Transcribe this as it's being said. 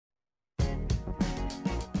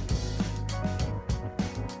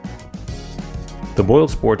The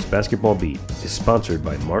Boiled Sports Basketball Beat is sponsored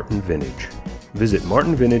by Martin Vintage. Visit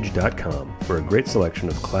martinvintage.com for a great selection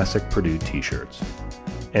of classic Purdue t-shirts.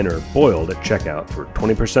 Enter BOILED at checkout for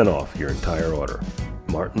 20% off your entire order.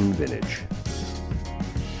 Martin Vintage.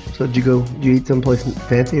 So did you eat someplace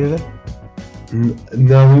fancy today?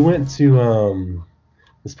 No, we went to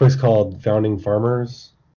this place called Founding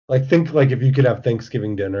Farmers. Think if you could have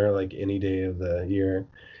Thanksgiving dinner like any day of the year.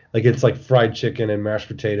 Like it's like fried chicken and mashed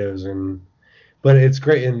potatoes but it's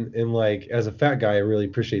great and like as a fat guy I really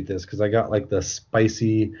appreciate this because I got like the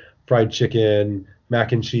spicy fried chicken,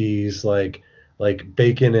 mac and cheese, like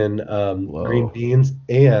bacon and green beans,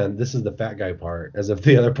 and this is the fat guy part, as if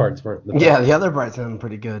the other parts weren't. The other parts sound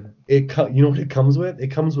pretty good. You know what it comes with? It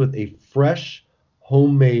comes with a fresh,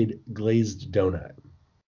 homemade glazed donut.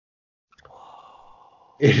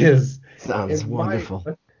 It is. Sounds wonderful.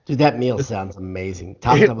 Dude, that meal sounds amazing.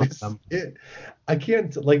 I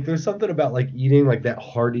can't, there's something about eating that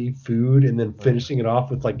hearty food and then finishing it off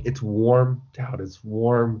with it's warm. Dad, it's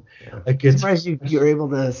warm. Yeah. I'm surprised you're able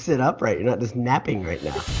to sit upright. You're not just napping right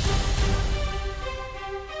now.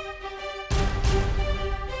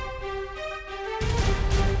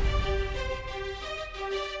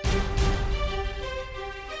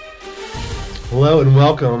 Hello and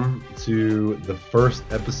welcome to the first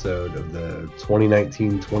episode of the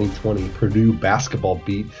 2019-2020 Purdue Basketball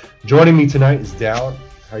Beat. Joining me tonight is Dowd.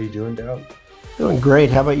 How are you doing, Dowd? Doing great.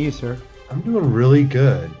 How about you, sir? I'm doing really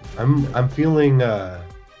good. I'm feeling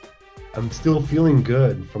I'm still feeling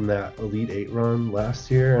good from that Elite Eight run last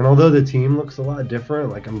year. And although the team looks a lot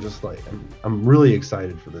different, I'm really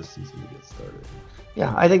excited for this season to get started.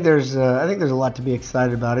 Yeah, I think there's a lot to be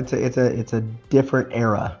excited about. It's a different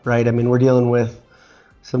era, right? I mean, we're dealing with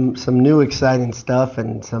some new exciting stuff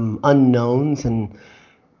and some unknowns, and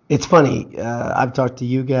it's funny. I've talked to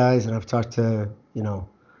you guys, and I've talked to a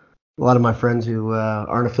lot of my friends who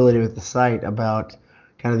aren't affiliated with the site about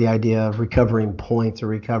kind of the idea of recovering points or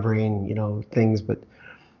recovering things. But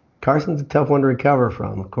Carson's a tough one to recover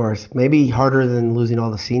from, of course. Maybe harder than losing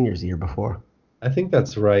all the seniors the year before. I think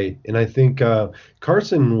that's right. And I think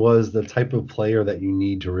Carson was the type of player that you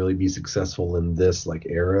need to really be successful in this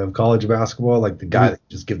era of college basketball, like the guy that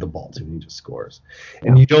you just give the ball to and he just scores.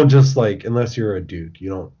 And you don't just unless you're a Duke, you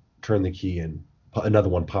don't turn the key and another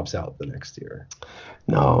one pops out the next year.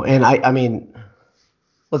 No, and I mean,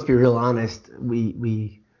 let's be real honest.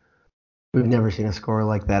 We've never seen a scorer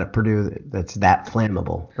like that at Purdue that's that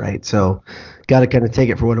flammable, right? So got to kind of take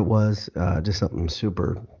it for what it was, just something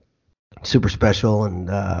super special, and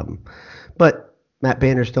but Matt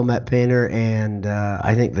Painter's still Matt Painter, and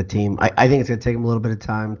I think the team. I think it's going to take them a little bit of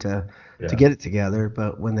time to get it together,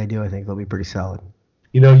 but when they do, I think they'll be pretty solid.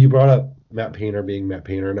 You brought up Matt Painter being Matt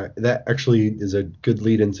Painter, and that actually is a good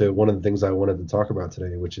lead into one of the things I wanted to talk about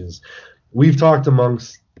today, which is we've talked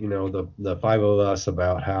amongst the five of us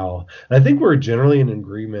about how, and I think we're generally in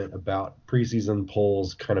agreement about preseason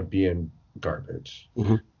polls kind of being garbage.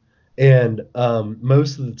 Mm-hmm. And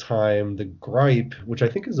most of the time, the gripe, which I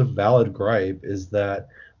think is a valid gripe, is that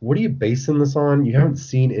what are you basing this on? You haven't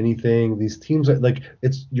seen anything. These teams are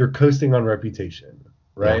you're coasting on reputation,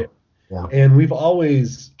 right? Yeah. And I've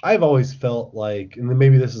always felt and then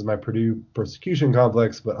maybe this is my Purdue persecution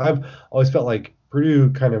complex, but I've always felt like Purdue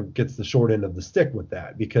kind of gets the short end of the stick with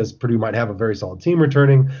that because Purdue might have a very solid team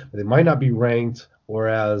returning, but they might not be ranked,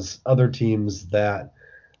 whereas other teams that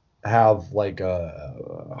have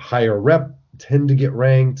a higher rep tend to get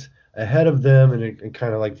ranked ahead of them and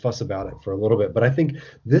kind of fuss about it for a little bit. But I think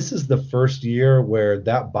this is the first year where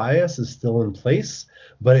that bias is still in place,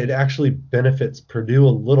 but it actually benefits Purdue a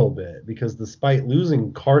little bit because despite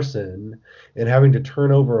losing Carson and having to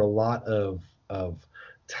turn over a lot of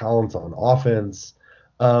talent on offense,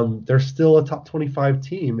 they're still a top 25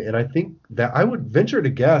 team. And I think that I would venture to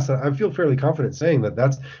guess, I feel fairly confident saying that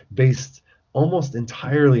that's based almost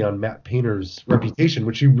entirely on Matt Painter's reputation,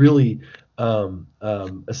 which he really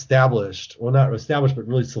established, well, not established, but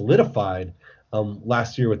really solidified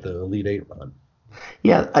last year with the Elite Eight run.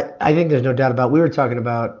 Yeah, I think there's no doubt about it. We were talking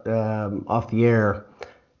about off the air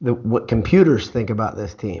what computers think about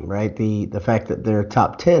this team, right? The fact that they're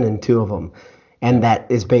top 10 in two of them, and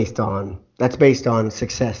that's based on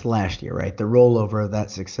success last year, right? The rollover of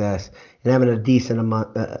that success and having a decent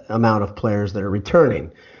amount of players that are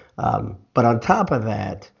returning. But on top of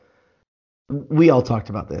that, we all talked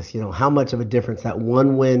about this, how much of a difference that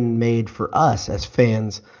one win made for us as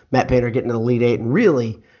fans. Matt Painter getting to the Elite Eight, and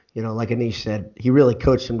really, like Anish said, he really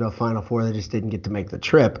coached them to a Final Four. They just didn't get to make the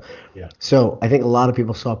trip. Yeah. So I think a lot of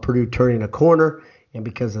people saw Purdue turning a corner, and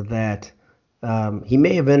because of that, he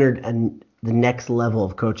may have entered the next level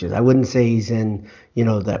of coaches. I wouldn't say he's in,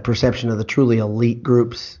 that perception of the truly elite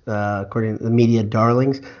groups, according to the media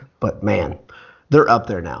darlings, but man, they're up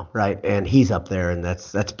there now, right? And he's up there, and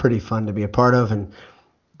that's pretty fun to be a part of. And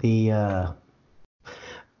I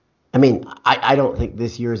don't think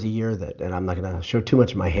this year is a year that, and I'm not going to show too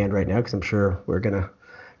much of my hand right now because I'm sure we're going to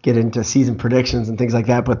get into season predictions and things like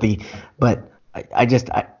that. But I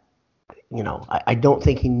don't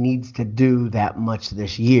think he needs to do that much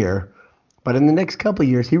this year. But in the next couple of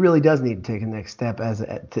years, he really does need to take a next step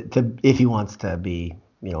if he wants to be,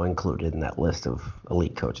 included in that list of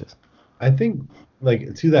elite coaches. I think,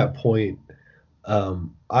 like, to that point,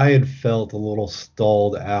 I had felt a little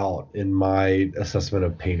stalled out in my assessment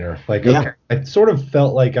of Painter. Like, Yeah. okay, I sort of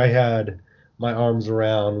felt like I had my arms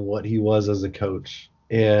around what he was as a coach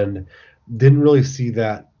and didn't really see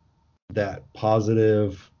that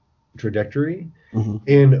positive trajectory. Mm-hmm.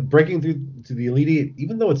 And breaking through to the Elite Eight,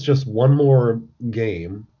 even though it's just one more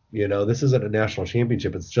game, this isn't a national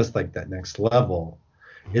championship. It's just like that next level.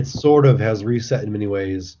 It sort of has reset in many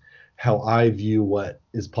ways how I view what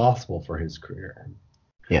is possible for his career.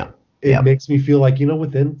 Yeah. It makes me feel like,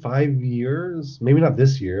 within 5 years, maybe not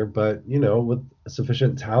this year, but, with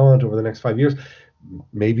sufficient talent over the next 5 years,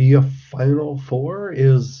 maybe a Final Four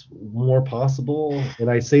is more possible. And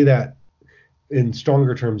I say that in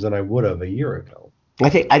stronger terms than I would have a year ago. I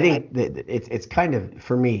think that it's kind of,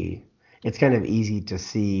 for me, it's kind of easy to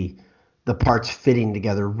see the parts fitting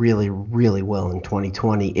together really, really well in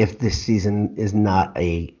 2020 if this season is not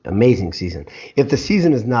a amazing season. If the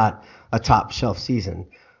season is not a top shelf season,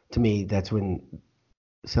 to me, that's when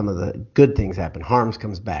some of the good things happen. Harms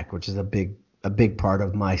comes back, which is a big part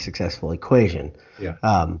of my successful equation. Yeah.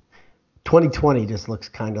 2020 just looks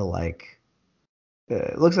kind of like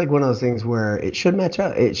it looks like one of those things where it should match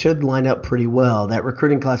up. It should line up pretty well. That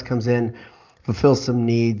recruiting class comes in, fulfills some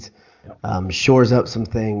needs, shores up some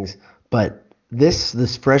things. But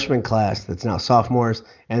this freshman class that's now sophomores,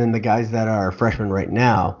 and then the guys that are freshmen right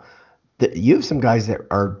now, you have some guys that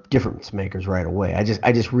are difference makers right away. I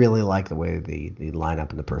just really like the way the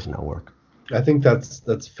lineup and the personnel work. I think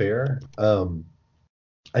that's fair.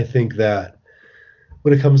 I think that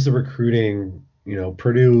when it comes to recruiting,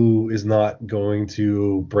 Purdue is not going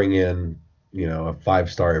to bring in, a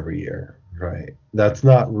 5-star every year, right? That's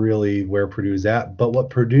not really where Purdue's at. But what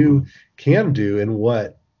Purdue can do, and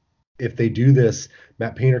what, if they do this,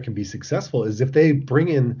 Matt Painter can be successful, is if they bring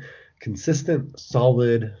in consistent,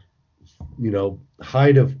 solid,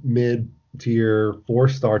 high to mid-tier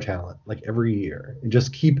 4-star talent like every year, and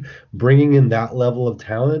just keep bringing in that level of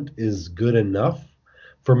talent is good enough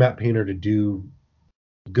for Matt Painter to do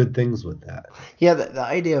good things with that. Yeah, the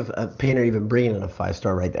idea of Painter even bringing in a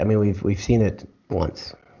 5-star, right? I mean, we've seen it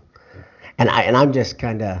once, and I'm just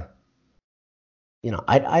kind of,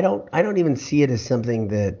 I don't even see it as something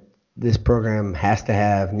that this program has to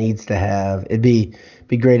have, needs to have. It'd be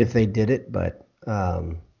great if they did it, but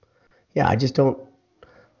I just don't.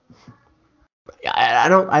 I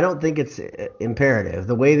don't think it's imperative.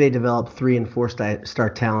 The way they develop 3- and 4-star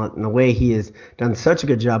talent, and the way he has done such a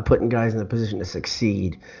good job putting guys in a position to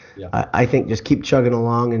succeed, I think just keep chugging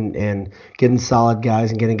along and getting solid guys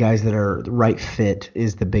and getting guys that are the right fit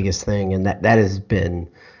is the biggest thing, and that has been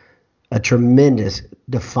a tremendous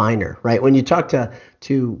definer, right? When you talk to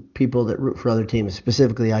people that root for other teams,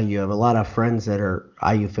 specifically IU, I have a lot of friends that are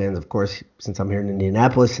IU fans, of course, since I'm here in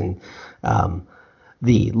Indianapolis, and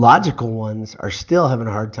the logical ones are still having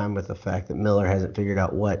a hard time with the fact that Miller hasn't figured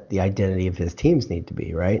out what the identity of his teams need to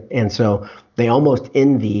be, right? And so they almost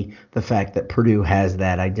envy the fact that Purdue has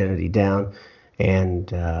that identity down.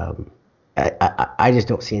 And I just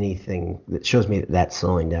don't see anything that shows me that that's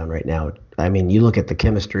slowing down right now. I mean, you look at the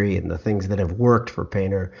chemistry and the things that have worked for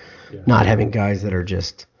Painter, not having guys that are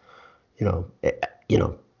just,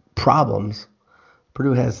 problems.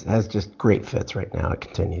 Purdue has just great fits right now. It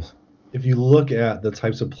continues. If you look at the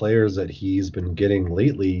types of players that he's been getting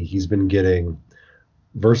lately, he's been getting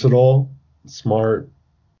versatile, smart,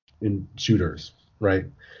 and shooters, right?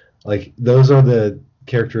 Like, those are the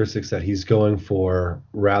characteristics that he's going for,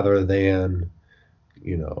 rather than,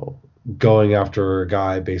 going after a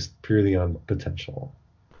guy based purely on potential.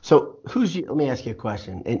 So let me ask you a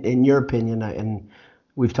question. In your opinion, and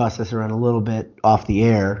we've tossed this around a little bit off the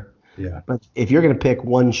air, but if you're going to pick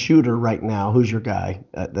one shooter right now, who's your guy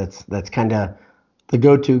that's kind of the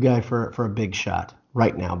go-to guy for a big shot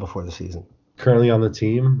right now before the season? Currently on the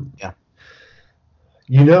team? Yeah.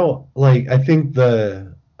 I think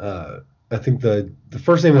the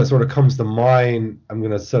first name that sort of comes to mind, I'm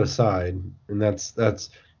going to set aside, and that's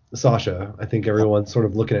Sasha. I think everyone's sort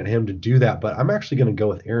of looking at him to do that, but I'm actually going to go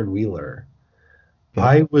with Aaron Wheeler. Yep.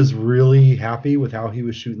 I was really happy with how he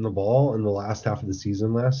was shooting the ball in the last half of the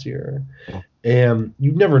season last year. Yeah. And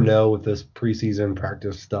you never know with this preseason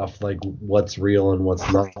practice stuff, like what's real and what's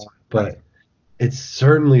not. But it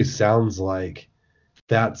certainly sounds like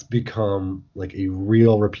that's become like a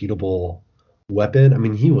real repeatable weapon. I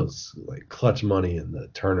mean, he was like clutch money in the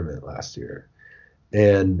tournament last year.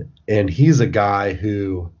 And he's a guy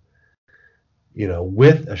who,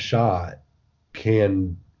 with a shot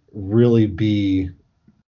can really be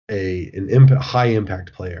high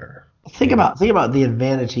impact player. Think about the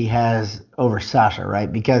advantage he has over Sasha,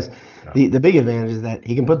 right? Because the big advantage is that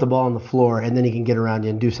he can put the ball on the floor and then he can get around you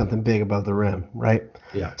and do something big above the rim, right?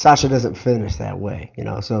 Yeah. Sasha doesn't finish that way,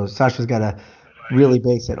 So Sasha's got to really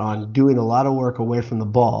base it on doing a lot of work away from the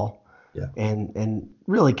ball, and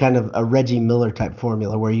really kind of a Reggie Miller type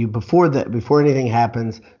formula where you before anything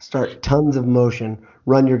happens, start tons of motion,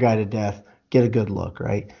 run your guy to death, get a good look,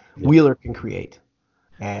 right? Yeah. Wheeler can create.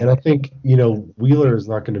 And I think, Wheeler is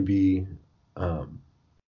not going to be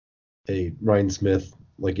a Ryan Smith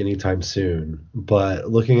like anytime soon.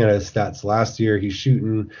 But looking at his stats last year, he's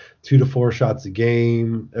shooting 2 to 4 shots a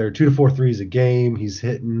game, or 2 to 4 threes a game. He's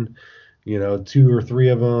hitting, 2 or 3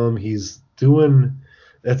 of them. He's doing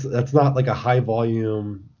that's not like a high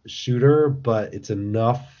volume shooter, but it's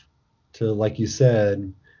enough to, like you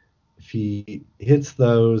said, if he hits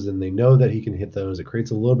those and they know that he can hit those, it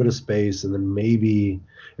creates a little bit of space, and then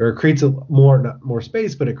it creates not more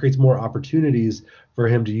space, but it creates more opportunities for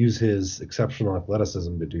him to use his exceptional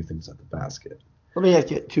athleticism to do things at the basket. Let me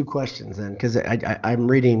ask you 2 questions then, because I'm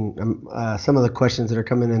reading some of the questions that are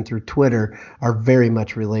coming in through Twitter are very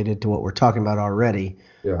much related to what we're talking about already.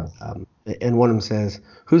 Yeah. And one of them says,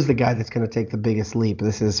 who's the guy that's going to take the biggest leap?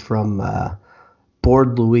 This is from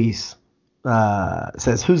Board Luis.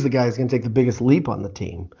 Says, who's the guy who's going to take the biggest leap on the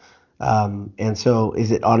team? And so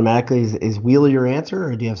is it automatically, is Wheeler your answer,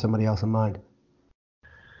 or do you have somebody else in mind?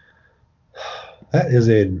 That is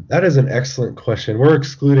an excellent question. We're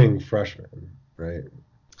excluding freshmen, right?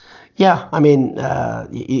 Yeah, I mean,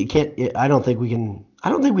 you can't. I don't think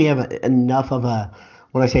we have enough of a,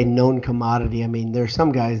 when I say known commodity, I mean there's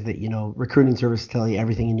some guys that recruiting services tell you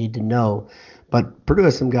everything you need to know, but Purdue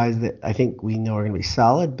has some guys that I think we know are going to be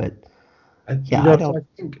solid, but I think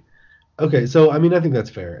I think that's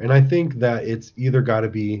fair, and I think that it's either got to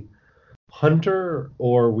be Hunter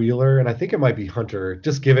or Wheeler, and I think it might be Hunter,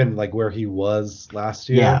 just given like where he was last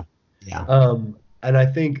year. Yeah. And I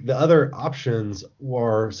think the other options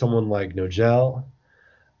were someone like Nogel,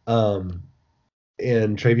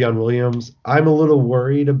 and Travion Williams. I'm a little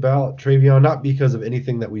worried about Travion, not because of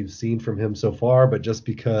anything that we've seen from him so far, but just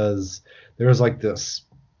because there's like this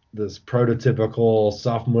prototypical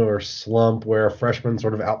sophomore slump where a freshman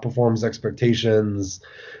sort of outperforms expectations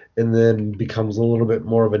and then becomes a little bit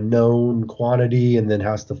more of a known quantity and then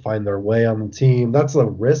has to find their way on the team. That's a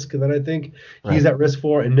risk that I think he's at risk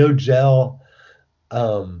for. And Nogel,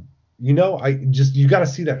 you got to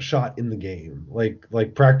see that shot in the game.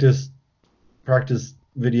 Like practice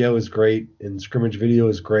video is great and scrimmage video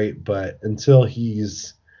is great, but until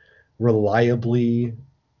he's reliably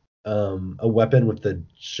a weapon with the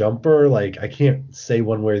jumper, like I can't say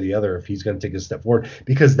one way or the other if he's going to take a step forward,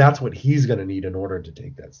 because that's what he's going to need in order to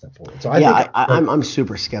take that step forward. So I'm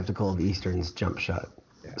super skeptical of Eastern's jump shot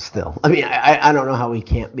still. I mean, I don't know how he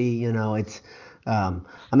can't be. It's I'm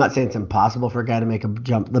not saying it's impossible for a guy to make a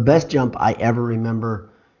jump. The best jump I ever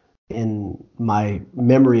remember in my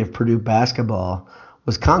memory of Purdue basketball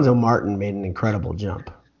was Konzo Martin made an incredible jump.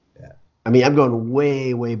 Yeah. I mean, I'm going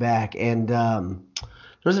way, way back. And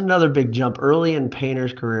there's another big jump early in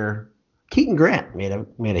Painter's career. Keaton Grant made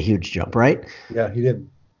a huge jump, right? Yeah, he did.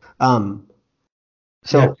 I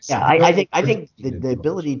think the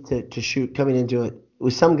ability to shoot coming into it,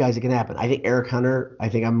 with some guys it can happen. I think Eric Hunter,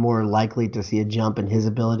 I'm more likely to see a jump in his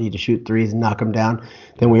ability to shoot threes and knock them down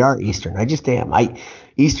than we are Eastern. I just am.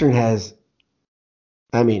 Eastern has,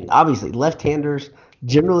 obviously left-handers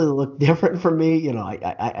generally look different for me.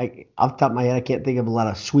 I off the top of my head, I can't think of a lot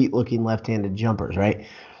of sweet-looking left-handed jumpers, right?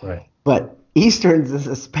 Right. But Eastern's is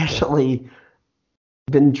especially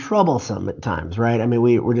been troublesome at times, right? I mean,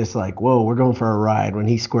 we're just like, whoa, we're going for a ride when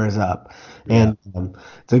he squares up. Yeah.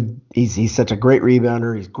 And he's such a great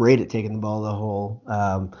rebounder. He's great at taking the ball to the hole.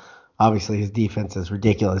 Obviously, his defense is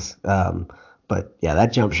ridiculous. But yeah,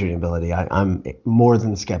 that jump shooting ability, I'm more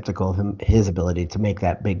than skeptical of his ability to make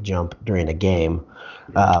that big jump during a game.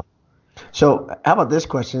 So how about this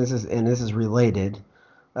question? This is related.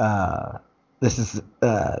 This is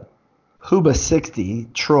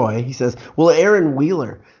Huba60 Troy. He says, will Aaron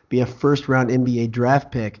Wheeler be a first-round NBA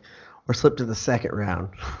draft pick or slip to the second round?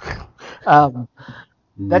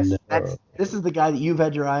 This is the guy that you've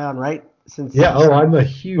had your eye on, right? Since Yeah. Oh, I'm a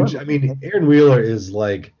huge. I mean, Aaron Wheeler is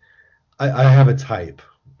like, I have a type.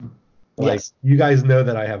 Like, yes. you guys know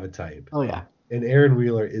that I have a type. Oh yeah. And Aaron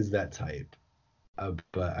Wheeler is that type.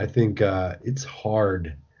 But I think it's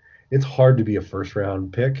hard. It's hard to be a first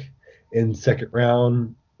round pick, and second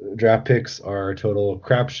round draft picks are a total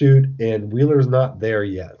crapshoot. And Wheeler's not there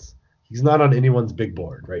yet. He's not on anyone's big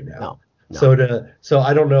board right now. No. So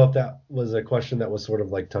I don't know if that was a question that was sort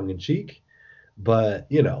of like tongue in cheek, but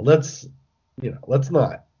let's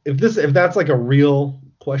not. If that's like a real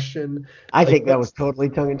question, I think that was totally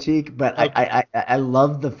tongue in cheek, but I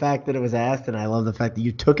love the fact that it was asked, and I love the fact that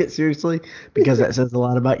you took it seriously, because that says a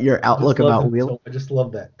lot about your outlook about Wheeler. I just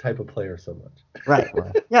love that type of player so much. Right.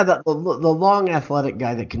 Yeah, the long athletic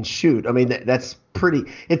guy that can shoot. I mean, that's pretty.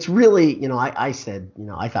 It's really, I said,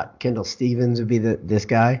 I thought Kendall Stevens would be this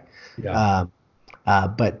guy. Yeah.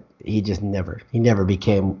 But he never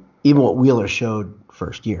became even what Wheeler showed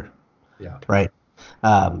first year. Yeah. Right.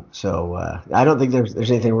 So I don't think there's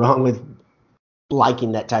anything wrong with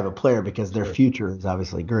liking that type of player, because their future is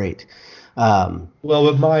obviously great. Well,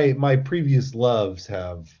 with my previous loves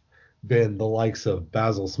have been the likes of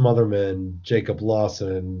Basil Smotherman, Jacob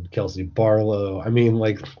Lawson, Kelsey Barlow. I mean,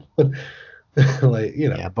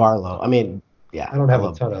 Yeah, Barlow. I mean, yeah. I don't have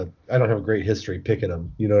a great history picking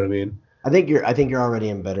them. You know what I mean? I think you're already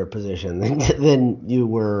in better position than you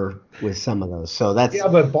were with some of those. So that's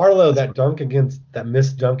but Barlow, that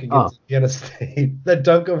missed dunk against Indiana State, that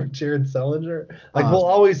dunk over Jared Sellinger, we'll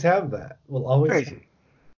always have that. We'll always. Crazy.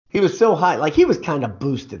 He was so high, like he was kind of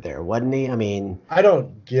boosted there, wasn't he? I mean, I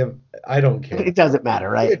don't care. It doesn't matter,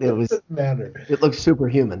 right? It doesn't matter. It looks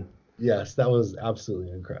superhuman. Yes, that was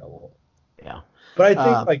absolutely incredible. Yeah, but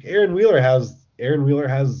I think Aaron Wheeler has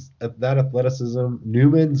that athleticism.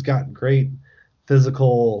 Newman's got great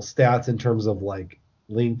physical stats in terms of like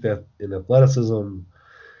length and athleticism,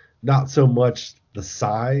 not so much the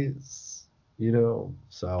size,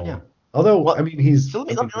 So yeah. Although I mean he's. So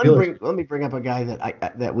let me bring up a guy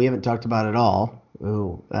that we haven't talked about at all,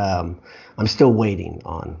 who I'm still waiting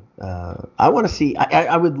on. I want to see.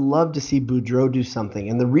 I would love to see Boudreau do something,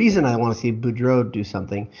 and the reason I want to see Boudreau do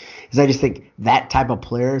something is I just think that type of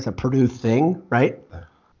player is a Purdue thing, right?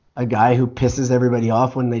 A guy who pisses everybody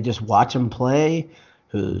off when they just watch him play,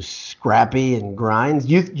 who's scrappy and grinds.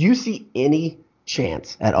 You see any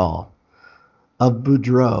chance at all of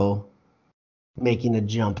Boudreau making a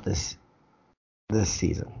jump this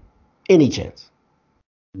season? Any chance?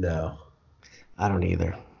 No. I don't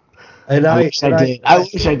either. And I wish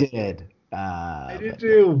I did. I did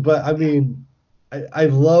too, but I mean, I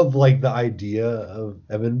love like the idea of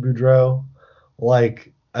Evan Boudreau.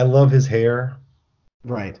 Like, I love his hair.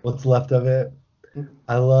 Right. What's left of it.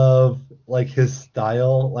 I love like his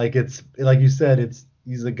style. Like, it's like you said,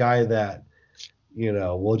 he's a guy that,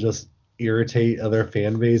 will just irritate other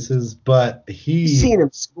fan bases, but seeing him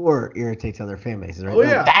score irritates other fan bases, right? Oh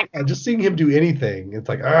yeah, just seeing him do anything, it's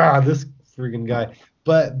like this freaking guy.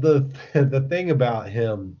 But the thing about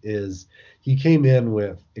him is he came in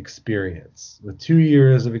with experience, with 2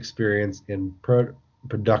 years of experience in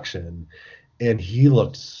production, and he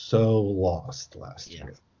looked so lost last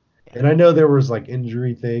year. Yeah. And I know there was like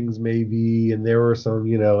injury things maybe, and there were some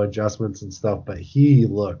adjustments and stuff, but he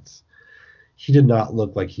did not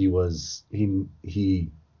look like he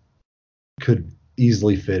could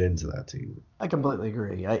easily fit into that team. I completely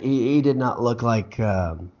agree. He did not look like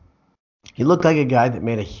he looked like a guy that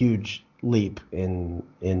made a huge leap in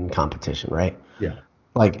competition, right? Yeah.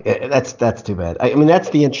 Like that's too bad. I mean,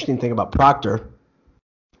 that's the interesting thing about Proctor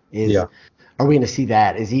is, are we going to see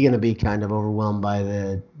that? Is he going to be kind of overwhelmed by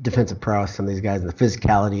the defensive prowess of some of these guys and the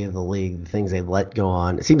physicality of the league, the things they let go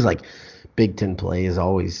on? It seems like Big Ten play is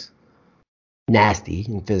always nasty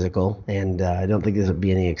and physical, and I don't think this will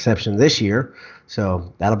be any exception this year.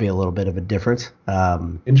 So that'll be a little bit of a difference.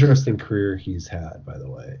 Interesting career he's had, by the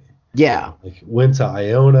way. Yeah. Like, went to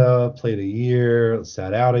Iona, played a year,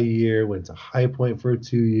 sat out a year, went to High Point for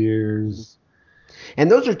 2 years. And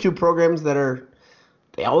those are two programs that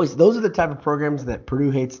those are the type of programs that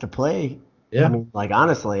Purdue hates to play. Yeah. I mean, like,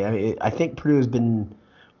 honestly, I think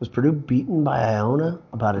was Purdue beaten by Iona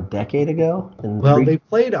about a decade ago? They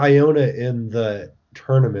played Iona in the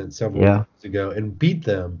tournament several years ago and beat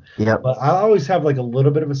them. Yeah. But I always have like a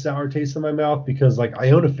little bit of a sour taste in my mouth because like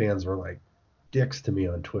Iona fans were like dicks to me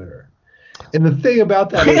on Twitter. And the thing about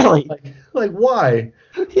that really? Is like why?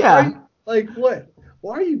 Yeah. What?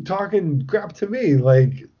 Why are you talking crap to me?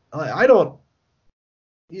 Like, I don't.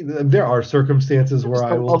 There are circumstances where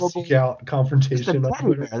I will seek out confrontation on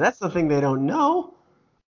Twitter. That's the thing they don't know.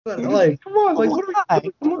 But like, come on, like, what are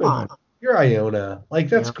we doing? Come on. you're Iona. Like,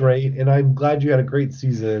 that's great, and I'm glad you had a great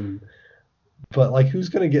season. But like, who's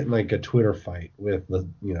gonna get in like a Twitter fight with the,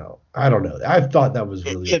 I don't know. I thought that was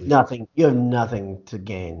really You have weird. nothing. You have nothing to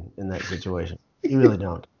gain in that situation. You really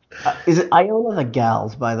don't. Is it Iona the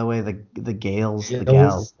Gals? By the way, the Gales, the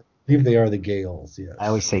Gals. I believe they are the Gales. I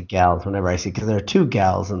always Yes. say Gals whenever I see because there are two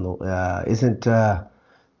Gals in the. Isn't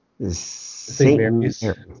is St. Saint Mary's.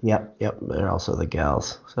 Mary? Yep. They're also the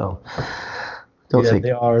Gals. So don't Yeah, say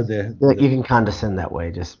they are you can condescend that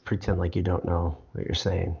way. Just pretend like you don't know what you're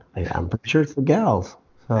saying. I'm pretty sure it's the Gals.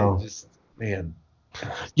 So. just, man.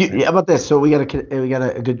 How about this? So we got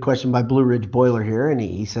a good question by Blue Ridge Boiler here, and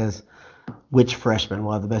he says, which freshman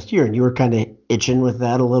will have the best year? And you were kind of itching with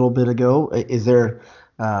that a little bit ago. Is there?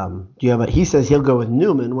 Do you have a? He says he'll go with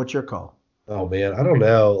Newman. What's your call? Oh man, I don't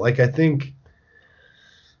know. Like, I think,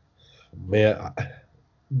 man,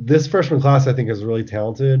 this freshman class I think is really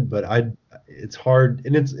talented, but it's hard,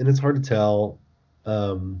 and it's hard to tell.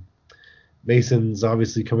 Mason's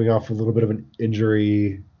obviously coming off a little bit of an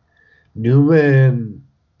injury. Newman,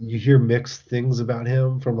 you hear mixed things about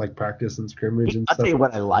him from like practice and scrimmage and I'll tell stuff. you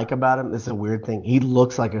what I like about him. This is a weird thing. He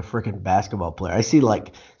looks like a freaking basketball player. I see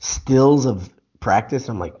like stills of practice.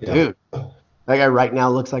 I'm like, Yeah. dude, that guy right now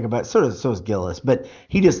looks like so is Gillis, but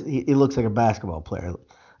he looks like a basketball player.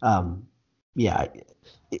 Yeah,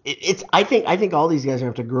 I think all these guys are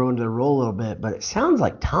going to have to grow into their role a little bit, but it sounds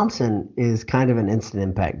like Thompson is kind of an instant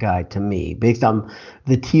impact guy to me, based on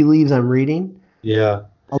the tea leaves I'm reading. Yeah.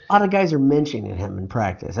 A lot of guys are mentioning him in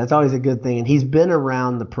practice. That's always a good thing, and he's been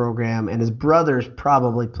around the program, and his brother's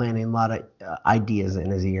probably planting a lot of ideas in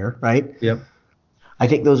his ear, right? Yep. I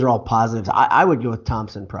think those are all positives. I would go with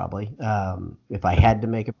Thompson probably if I had to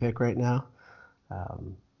make a pick right now.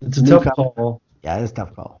 It's a tough call. Yeah, it's a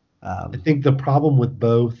tough call. I think the problem with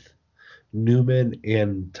both Newman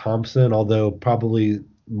and Thompson, although probably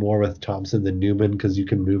more with Thompson than Newman because you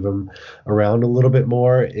can move him around a little bit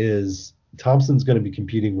more, is Thompson's going to be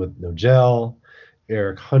competing with Nogel,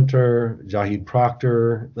 Eric Hunter, Jahid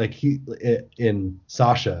Proctor, in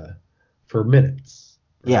Sasha for minutes.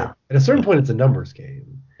 Right? Yeah. At a certain point, it's a numbers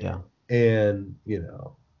game. Yeah. And,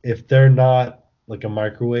 if they're not like a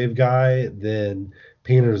microwave guy, then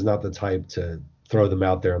Painter's not the type to throw them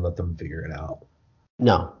out there and let them figure it out.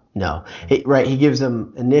 No. He gives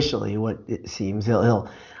them initially what it seems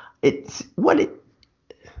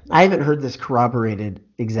I haven't heard this corroborated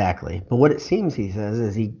exactly, but what it seems he says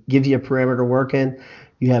is he gives you a parameter to work in.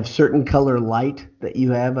 You have certain color light that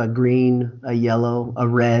you have, a green, a yellow, a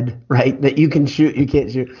red, right? That you can shoot, you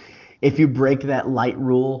can't shoot. If you break that light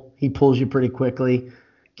rule, he pulls you pretty quickly,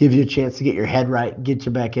 gives you a chance to get your head right, get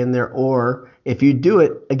you back in there. Or if you do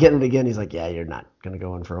it again and again, he's like, yeah, you're not going to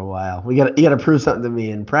go in for a while. You got to prove something to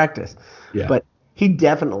me in practice. Yeah. But he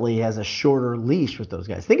definitely has a shorter leash with those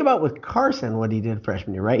guys. Think about with Carson what he did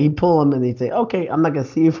freshman year, right? He'd pull him and he'd say, okay, I'm not going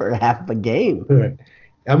to see you for half of a game. Right.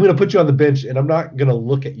 I'm going to put you on the bench, and I'm not going to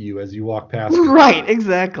look at you as you walk past me. Right,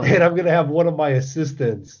 exactly. And I'm going to have one of my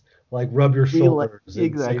assistants like rub your shoulders.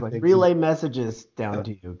 Exactly. Relay messages down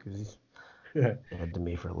to you because he's dead to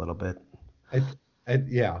me for a little bit.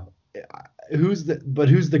 Yeah. Who's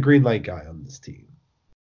the green light guy on this team?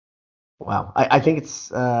 Wow. I think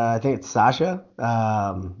it's Sasha.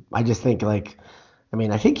 I just think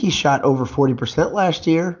I think he shot over 40% last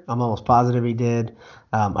year. I'm almost positive he did.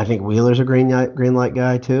 I think Wheeler's a green light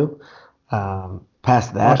guy too.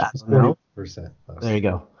 Past that, I don't know. 40%. There you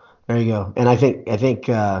go. And I think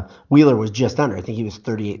Wheeler was just under. I think he was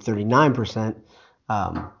 38, 39%.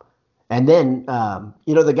 And then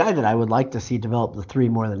the guy that I would like to see develop the three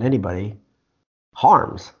more than anybody,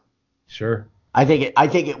 Harms. Sure. I think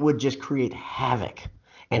it would just create havoc.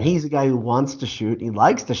 And he's a guy who wants to shoot. He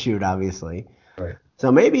likes to shoot, obviously. Right.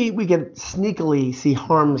 So maybe we could sneakily see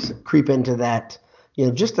Harms creep into that,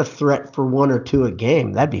 just a threat for one or two a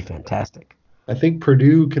game. That'd be fantastic. I think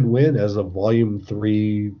Purdue can win as a Volume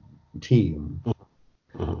 3 team.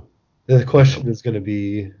 Mm-hmm. The question is going to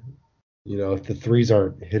be, if the threes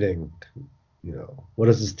aren't hitting, what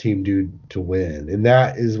does this team do to win? And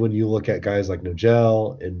that is when you look at guys like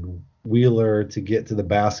Nogel and Wheeler to get to the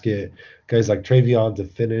basket, guys like Travion to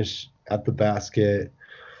finish at the basket.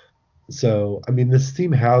 So, this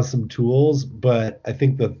team has some tools, but I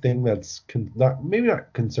think the thing that's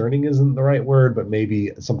not concerning isn't the right word, but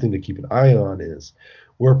maybe something to keep an eye on is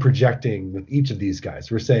we're projecting with each of these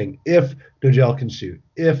guys. We're saying if Nogel can shoot,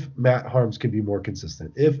 if Matt Harms can be more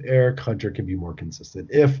consistent, if Eric Hunter can be more consistent,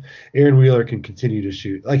 if Aaron Wheeler can continue to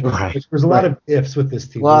shoot. There's a lot of ifs with this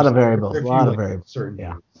team. A lot of variables. Certain.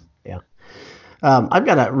 Yeah. I've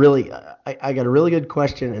got I got a really good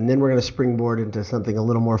question, and then we're going to springboard into something a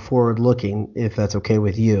little more forward-looking, if that's okay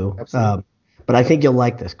with you. Absolutely. But I think you'll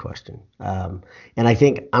like this question, and I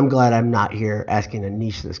think I'm glad I'm not here asking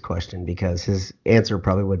Anish this question because his answer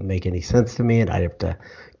probably wouldn't make any sense to me, and I'd have to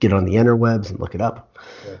get on the interwebs and look it up.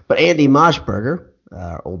 Yeah. But Andy Moshberger,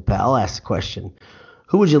 our old pal, asked the question: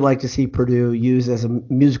 who would you like to see Purdue use as a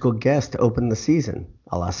musical guest to open the season,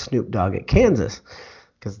 a la Snoop Dogg at Kansas?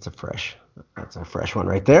 Because that's a fresh one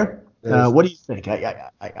right there. What do you think?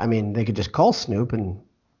 I mean, they could just call Snoop and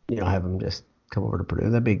have him just come over to Purdue.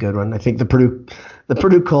 That'd be a good one. I think the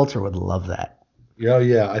Purdue culture would love that.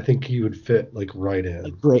 Yeah. I think he would fit like right in.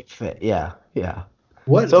 A great fit. Yeah.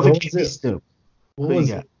 What? So if What it was can't be it? Snoop, What who was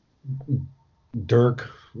you got? Dirk?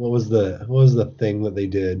 What was the thing that they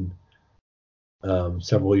did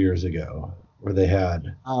several years ago where they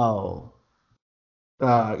had? Oh,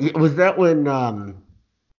 was that when? Dang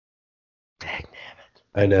it.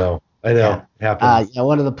 I know. Yeah. It happens. Yeah.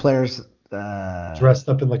 One of the players Dressed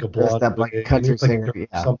up in like a dressed blonde up like a wig, and country he was like singer. Dirk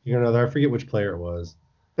Yeah. something or another. I forget which player it was.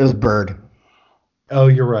 It was Bird. Oh,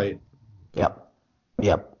 you're right. Yep.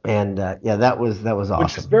 And that was awesome.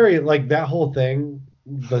 Which is very like that whole thing,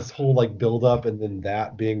 this whole like build up and then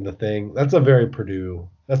that being the thing. That's a very Purdue.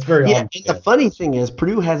 That's very Yeah, on and the funny thing is,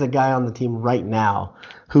 Purdue has a guy on the team right now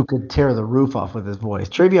who could tear the roof off with his voice.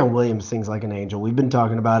 Travion Williams sings like an angel. We've been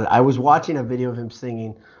talking about it. I was watching a video of him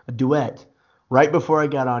singing a duet right before I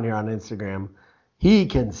got on here on Instagram. He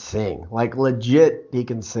can sing, like legit. He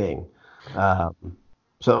can sing.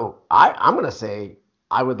 So I'm gonna say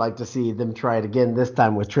I would like to see them try it again this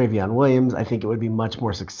time with Travion Williams. I think it would be much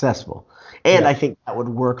more successful. And Yeah. I think that would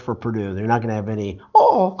work for Purdue. They're not going to have any,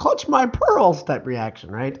 clutch my pearls type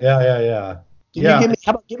reaction, right? Yeah. Can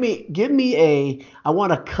you give me I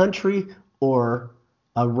want a country or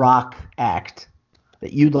a rock act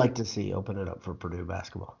that you'd like to see open it up for Purdue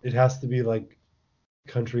basketball. It has to be like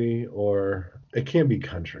country or it can't be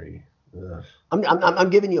country. Ugh. I'm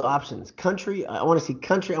giving you options. Country, I want to see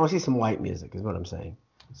country. I want to see some white music is what I'm saying.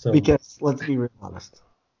 So Because let's be real honest.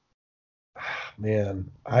 man,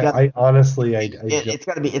 I honestly It's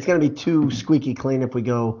gonna be too squeaky clean if we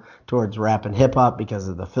go towards rap and hip hop because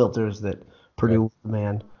of the filters that Purdue will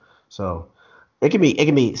demand. So it can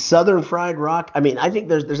be Southern fried rock. I mean, I think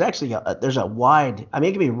there's actually there's a wide. I mean,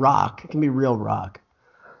 it can be rock. It can be real rock.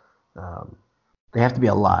 They have to be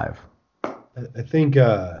alive. I think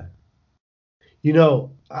I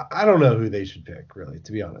don't know who they should pick really,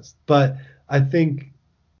 to be honest. But I think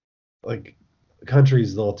like country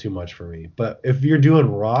is a little too much for me. But if you're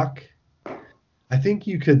doing rock, I think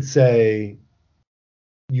you could say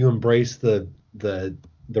you embrace the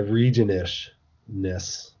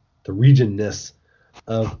regionish-ness, the regionness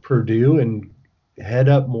of Purdue and head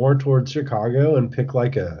up more towards Chicago and pick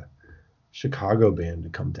like a Chicago band to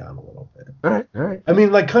come down a little bit. All right. I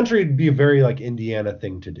mean, like country would be a very like Indiana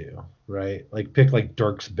thing to do, right? Like pick like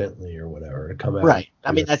Dierks Bentley or whatever to come out. Right.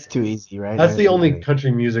 I mean, that's too easy, right? That's the only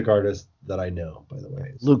country music artist that I know, by the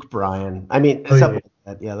way. Luke Bryan. I mean, something like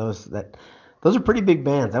that. Yeah, those are pretty big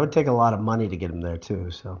bands. That would take a lot of money to get them there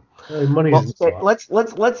too. So Money well, is okay, let's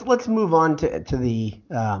move on to the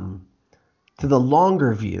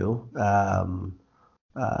longer view.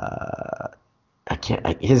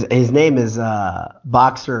 His name is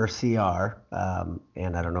Boxer CR,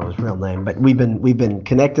 and I don't know his real name, but we've been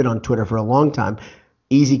connected on Twitter for a long time.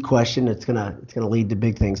 Easy question. It's gonna lead to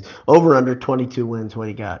big things. Over under 22 wins. What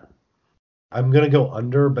do you got? I'm gonna go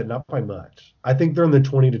under, but not by much. I think they're in the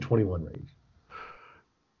 20 to 21 range.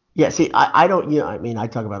 Yeah, see, I don't, I mean, I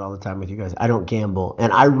talk about it all the time with you guys. I don't gamble,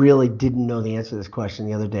 and I really didn't know the answer to this question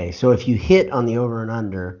the other day. So if you hit on the over and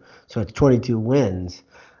under, so it's 22 wins,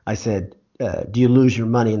 I said, do you lose your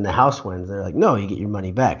money in the house wins? They're like, no, you get your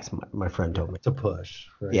money back. My friend told me. It's a push.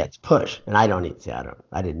 Right? Yeah, it's push, and I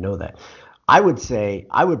didn't know that. I would say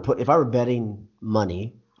if I were betting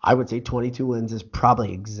money, I would say 22 wins is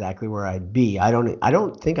probably exactly where I'd be. I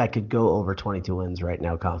don't think I could go over 22 wins right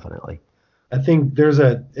now confidently. I think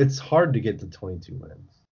it's hard to get to 22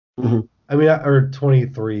 wins. Mm-hmm. I mean, or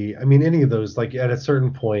 23. I mean, any of those, like at a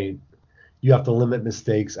certain point, you have to limit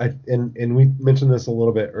mistakes. And we mentioned this a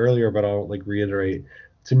little bit earlier, but I'll like reiterate.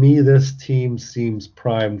 To me, this team seems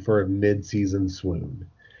primed for a mid-season swoon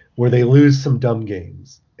where they lose some dumb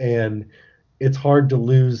games. And it's hard to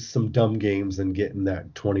lose some dumb games and get in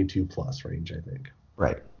that 22 plus range, I think.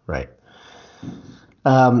 Right.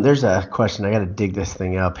 There's a question. I got to dig this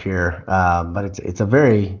thing up here, but it's a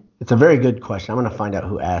very good question. I'm going to find out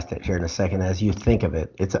who asked it here in a second. As you think of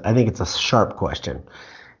it, I think it's a sharp question.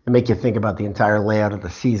 It make you think about the entire layout of the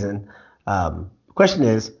season. The question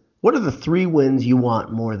is, what are the 3 wins you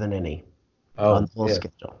want more than any? on Oh, the whole yeah.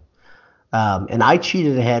 schedule. And I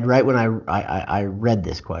cheated ahead right when I read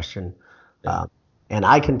this question. Yeah. And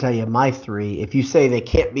I can tell you my three. If you say they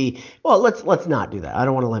can't be, well, let's not do that. I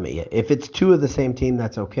don't want to limit you. If it's two of the same team,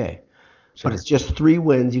 that's okay. But Sure. it's just three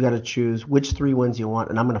wins. You got to choose which three wins you want.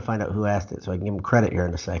 And I'm going to find out who asked it so I can give them credit here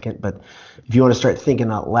in a second. But if you want to start thinking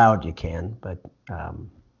out loud, you can. But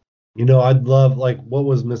I'd love like what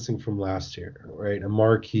was missing from last year, right? A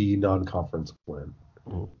marquee non-conference win.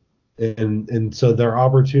 mm, And so their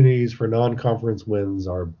opportunities for non-conference wins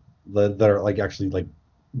are that are like actually like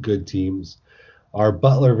good teams are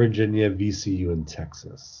Butler, Virginia, VCU, and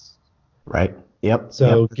Texas. right. Yep.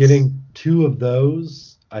 So Yep. getting two of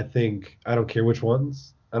those, I think I don't care which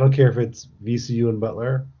ones. I don't care if it's VCU and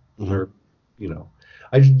Butler Mhm. or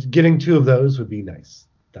getting two of those would be nice.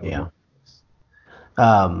 That would be Yeah.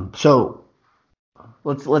 nice. So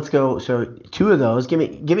let's go. So two of those. Give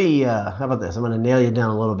me. How about this? I'm going to nail you down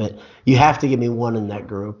a little bit. You have to give me one in that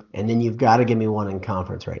group, and then you've got to give me one in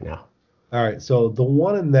conference right now. All right, so the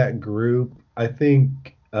one in that group, I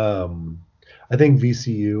think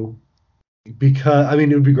VCU because I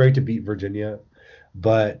mean it would be great to beat Virginia,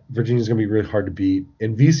 but Virginia's going to be really hard to beat,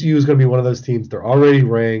 and VCU is going to be one of those teams. They're already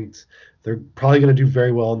ranked. They're probably going to do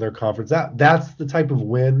very well in their conference. That's the type of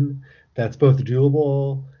win that's both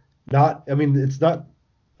doable. I mean, it's not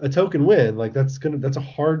a token win. Like that's a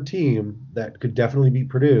hard team that could definitely beat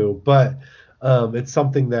Purdue, but it's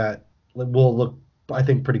something that will look I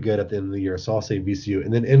think pretty good at the end of the year. So I'll say VCU,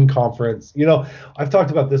 and then in conference, I've talked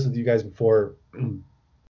about this with you guys before.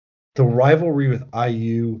 The rivalry with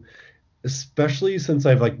IU, especially since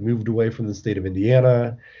I've like moved away from the state of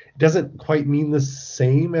Indiana, it doesn't quite mean the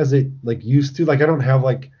same as it like used to. Like I don't have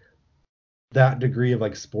like that degree of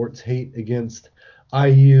like sports hate against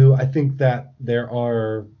IU. I think that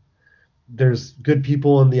there's good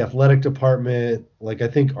people in the athletic department. Like I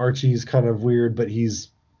think Archie's kind of weird, but he's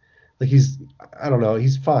I don't know,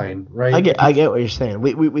 he's fine, I right? get I get what you're saying.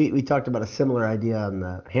 We talked about a similar idea on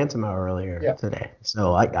the Handsome Hour earlier Yeah. today.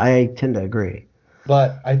 So I tend to agree.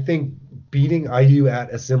 But I think beating IU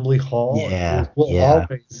at Assembly Hall Yeah. will Yeah.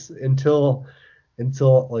 always until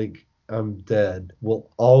like I'm dead will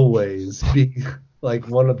always be like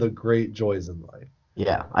one of the great joys in life.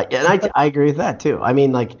 Yeah. I agree with that too. I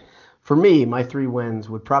mean, like for me, my three wins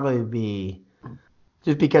would probably be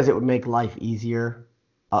just because it would make life easier.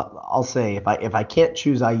 I'll say if I can't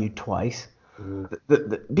choose IU twice,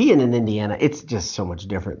 Mhm. being in Indiana, it's just so much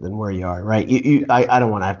different than where you are, right? I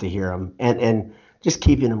don't want to have to hear them, and just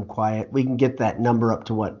keeping them quiet. We can get that number up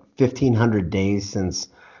to what 1,500 days since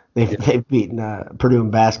they've Yeah. they've beaten Purdue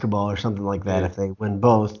in basketball or something like that Yeah. if they win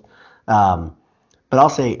both. Um, but I'll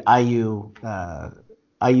say IU.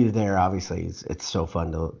 IU there obviously it's so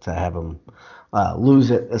fun to have them lose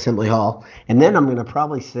at Assembly Hall, and then I'm going to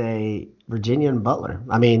probably say Virginia and Butler.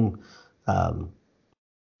 I mean. Um,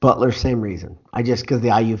 Butler, same reason. I just because the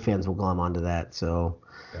IU fans will glom onto that. So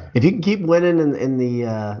Yeah. if you can keep winning in the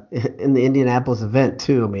in the Indianapolis event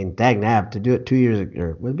too, I mean, dag nab to do it 2 years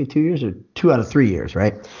or would it be 2 years or 2 out of 3 years,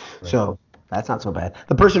 right? Right. So that's not so bad.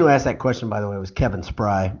 The person who asked that question, by the way, was Kevin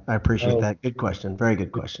Spry. I appreciate Oh, that. Good question. Very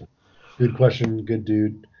good question. good question, good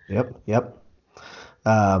dude. Yep. Yep.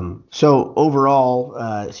 So overall,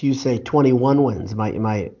 so you say 21 wins. Am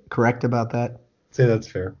I correct about that? Say that's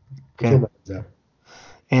fair. That's Okay. where my head's at.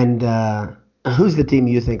 And who's the team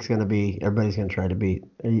you think is going to be? Everybody's going to try to beat.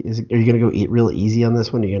 Are you going to go real easy on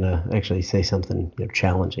this one? Or are you going to actually say something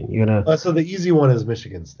challenging? You're going to, So the easy one is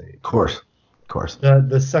Michigan State. of course.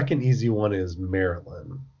 The second easy one is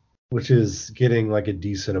Maryland, which is getting like a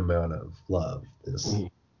decent amount of love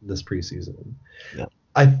this preseason. Yeah.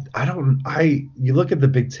 You look at the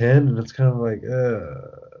Big Ten and it's kind of like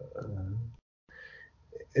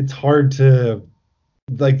it's hard to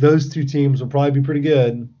like those two teams will probably be pretty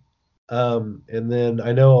good. And then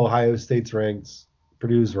I know Ohio State's ranked,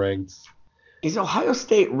 Purdue's ranked. Is Ohio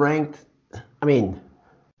State ranked? I mean,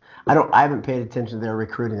 I haven't paid attention to their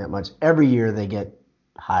recruiting that much. Every year they get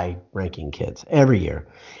high ranking kids every year.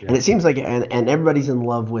 Yeah. And it seems like and everybody's in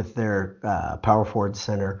love with their power forward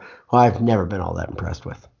center, who I've never been all that impressed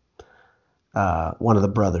with. One of the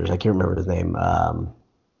brothers, I can't remember his name.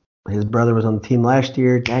 His brother was on the team last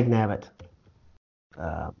year, Jag Nabbit.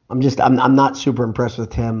 I'm not super impressed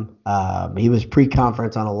with him. He was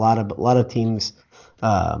pre-conference on a lot of teams.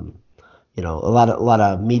 A lot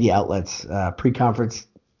of media outlets pre-conference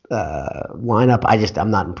lineup.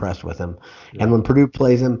 I'm not impressed with him. Yeah. And when Purdue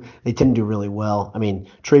plays him, they tend to do really well. I mean,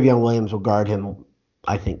 Travion Williams will guard him,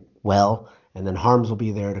 I think, well, and then Harms will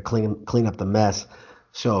be there to clean up the mess.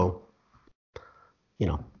 So,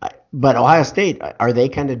 But Ohio State, are they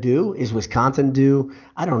kind of due? Is Wisconsin due?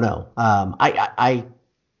 I don't know. I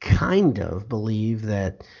kind of believe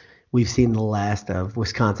that we've seen the last of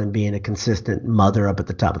Wisconsin being a consistent mother up at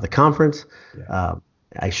the top of the conference. Yeah.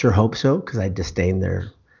 I sure hope so because I disdain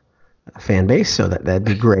their fan base, so that'd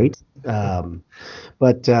be great.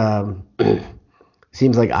 But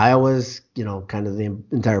seems like Iowa's, kind of the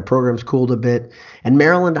entire program's cooled a bit. And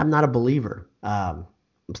Maryland, I'm not a believer. I'm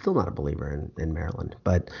still not a believer in Maryland.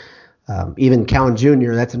 But even Cowan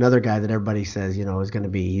Jr., that's another guy that everybody says, he's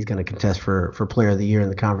going to contest for Player of the Year in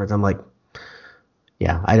the conference. I'm like,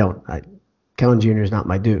 yeah, Cowan Jr. is not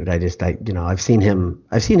my dude. I've seen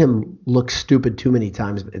him look stupid too many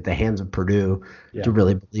times at the hands of Purdue to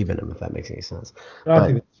really believe in him, if that makes any sense. I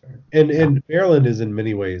think that's fair. And Maryland is in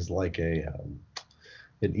many ways like an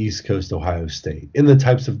East Coast Ohio State in the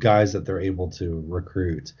types of guys that they're able to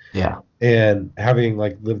recruit. Yeah. And having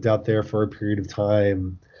lived out there for a period of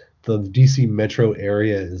time, the DC metro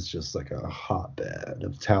area is just like a hotbed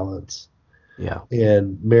of talent. Yeah.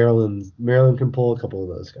 And Maryland can pull a couple of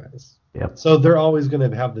those guys. Yeah. So they're always going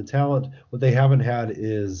to have the talent. What they haven't had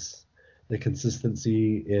is the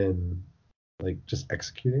consistency in just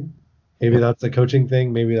executing. Maybe that's a coaching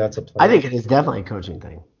thing. Maybe that's a plan. I think it is definitely a coaching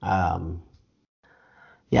thing.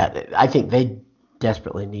 Yeah, I think they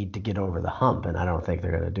desperately need to get over the hump, and I don't think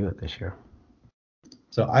they're going to do it this year.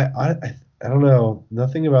 So I don't know.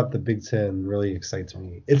 Nothing about the Big Ten really excites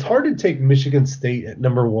me. It's hard to take Michigan State at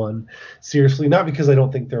number 1 seriously, not because I don't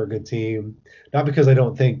think they're a good team, not because I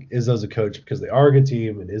don't think Izzo's a coach, because they are a good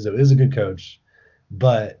team and Izzo is a good coach,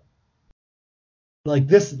 but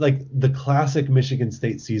the classic Michigan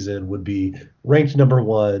State season would be ranked number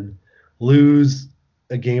 1, lose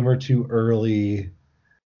a game or two early,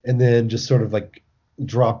 and then just sort of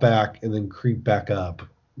drop back and then creep back up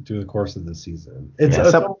through the course of the season. It's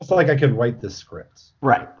almost like I could write this script.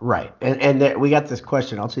 Right. And we got this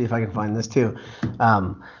question. I'll see if I can find this too.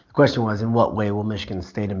 The question was, in what way will Michigan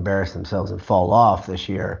State embarrass themselves and fall off this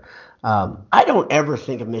year? I don't ever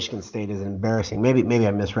think of Michigan State as embarrassing. Maybe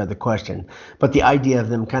I misread the question. But the idea of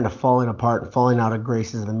them kind of falling apart and falling out of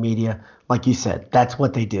graces of the media, like you said, that's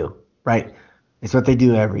what they do, right? It's what they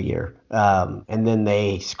do every year. And then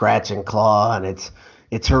they scratch and claw, and it's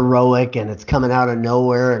heroic, and it's coming out of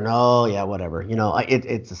nowhere, and whatever.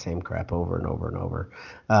 It's the same crap over and over and over.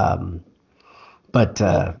 But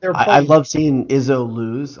I love seeing Izzo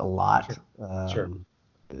lose a lot. Sure.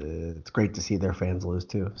 It's great to see their fans lose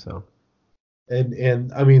too. So.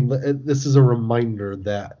 And I mean, this is a reminder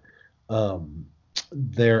that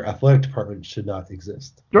their athletic department should not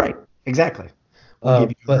exist. Right. Exactly. We'll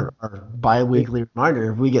give you our bi-weekly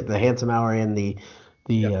reminder. If we get the Handsome Hour and the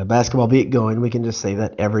basketball beat going, we can just say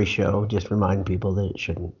that every show, just remind people that it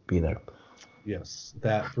shouldn't be there. Yes,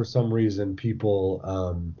 that for some reason people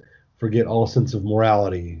forget all sense of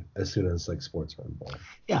morality as soon as sports are involved.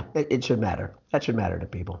 Yeah, it should matter. That should matter to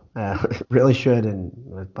people. It really should, and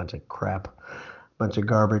a bunch of crap, bunch of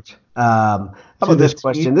garbage. How about this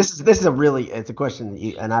question? This is it's a question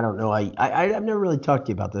that and I don't know. I've never really talked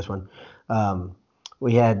to you about this one.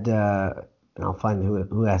 We had, and I'll find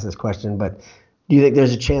who asked this question, but do you think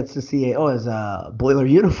there's a chance to see Boiler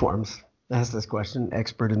Uniforms asked this question,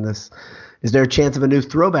 expert in this. Is there a chance of a new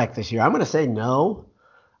throwback this year? I'm going to say no.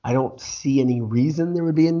 I don't see any reason there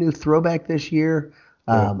would be a new throwback this year.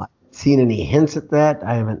 I haven't seen any hints at that.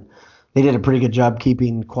 They did a pretty good job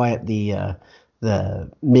keeping quiet the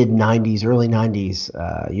mid 90s, early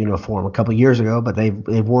 90s uniform a couple years ago, but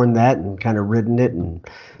they've worn that and kind of ridden it, and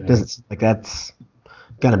it doesn't seem like that's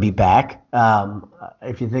going to be back.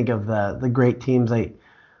 If you think of the great teams, I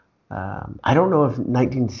don't know if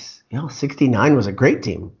 1969 was a great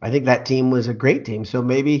team. I think that team was a great team. So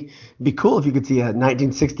maybe it'd be cool if you could see a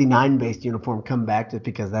 1969 based uniform come back, just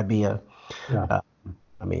because that'd be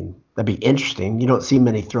that'd be interesting. You don't see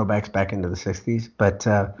many throwbacks back into the 60s, but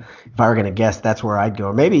if I were going to guess, that's where I'd go.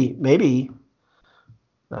 Or maybe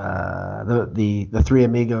the Three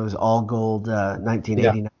Amigos all gold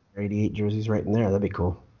 1989 or 88 jerseys right in there. That'd be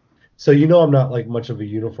cool. So I'm not much of a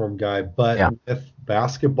uniform guy, but with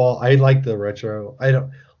basketball, I like the retro. I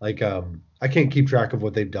don't I can't keep track of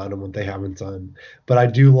what they've done and what they haven't done, but I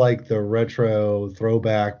do like the retro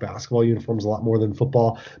throwback basketball uniforms a lot more than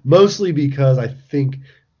football, mostly because I think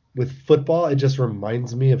with football, it just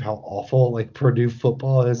reminds me of how awful Purdue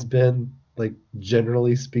football has been,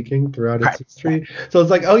 generally speaking, throughout its history. So it's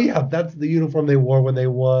that's the uniform they wore when they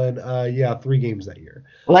won 3 games that year.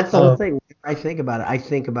 Well, that's the whole thing. I think about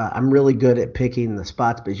it, I'm really good at picking the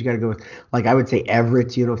spots, but you got to go with, like, I would say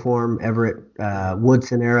Everett's uniform, Everett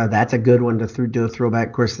Woodson era. That's a good one to do a throwback.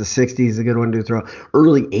 Of course, the 60s is a good one to throw.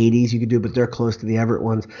 Early 80s you could do, but they're close to the Everett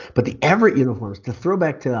ones. But the Everett uniforms, to throw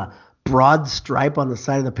back to a broad stripe on the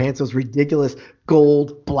side of the pants, those ridiculous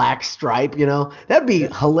gold, black stripe, that'd be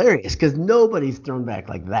hilarious because nobody's thrown back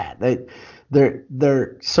like that.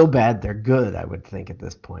 They're so bad, they're good, I would think, at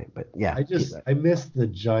this point. But yeah. I miss the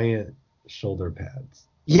giant shoulder pads.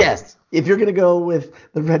 Yes, if you're going to go with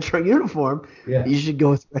the retro uniform, Yeah. you should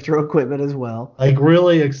go with retro equipment as well. Like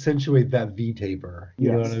really accentuate that V taper.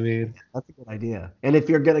 You know Yes. what I mean? That's a good idea. And if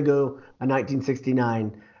you're going to go a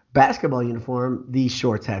 1969 basketball uniform, these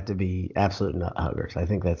shorts have to be absolute nut huggers. I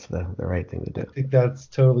think that's the right thing to do. I think that's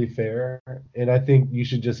totally fair. And I think you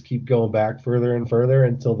should just keep going back further and further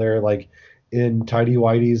until they're like in tidy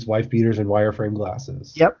whities, wife beaters, and wireframe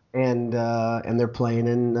glasses. Yep, and they're playing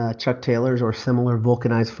in Chuck Taylors or similar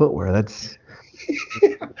vulcanized footwear. That's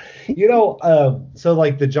so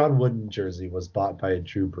like the John Wooden jersey was bought by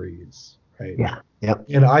Drew Brees, right? Yeah. Yep.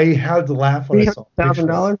 And I had to laugh when I saw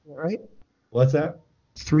 $300,000, right? What's that?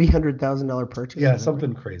 $300,000 purchase. Yeah,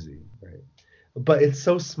 something crazy, right? But it's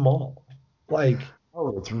so small. Like,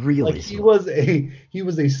 oh, it's really like small. he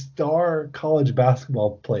was a star college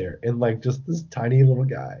basketball player and like just this tiny little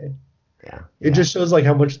guy. Yeah. It just shows like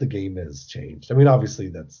how much the game has changed. I mean, obviously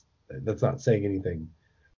that's not saying anything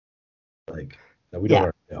like that we don't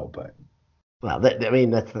already know, but well,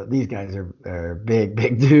 these guys are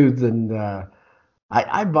big dudes, and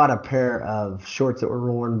I bought a pair of shorts that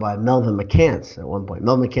were worn by Melvin McCants at one point.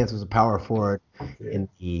 Melvin McCants was a power forward in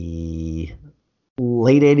the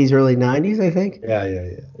late 80s, early 90s, I think.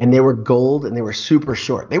 Yeah. And they were gold, and they were super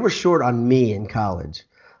short. They were short on me in college.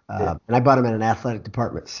 And I bought them at an athletic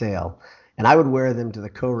department sale. And I would wear them to the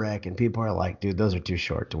co-rec, and people are like, dude, those are too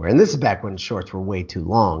short to wear. And this is back when shorts were way too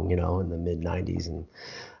long, in the mid-90s. And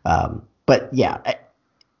but yeah,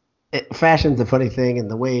 fashion's a funny thing, and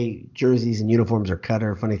the way jerseys and uniforms are cut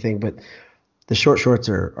are a funny thing. But the short shorts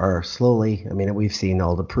are slowly, I mean, we've seen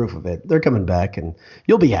all the proof of it. They're coming back, and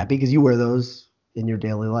you'll be happy because you wear those in your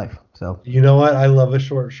daily life. So you know what? I love a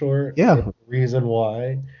short short. Yeah. And the reason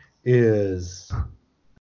why is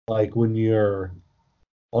like when you're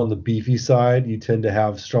on the beefy side, you tend to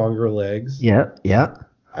have stronger legs. Yeah.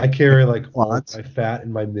 I carry like all Quads. my fat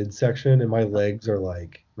in my midsection, and my legs are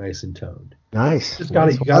like nice and toned. Nice. You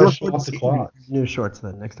Nice. gotta look show forward off to the seeing quads. these new shorts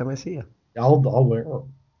then next time I see you. I'll wear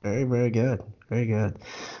them. Very, very good. Very good.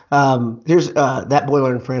 Here's that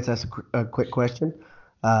boiler in France asked a quick question.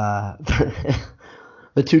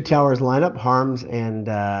 The Two Towers lineup, Harms and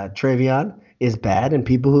Travion, is bad, and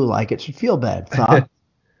people who like it should feel bad. Thought?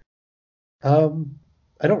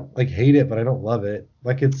 I don't like hate it, but I don't love it.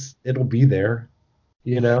 Like it'll be there,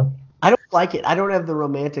 I don't like it. I don't have the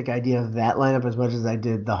romantic idea of that lineup as much as I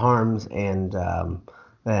did the Harms and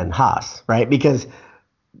Haas, right? Because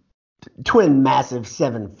twin massive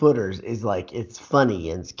 7-footers is like, it's funny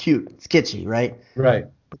and it's cute, it's kitschy, right? Right.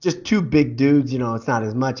 But just two big dudes, it's not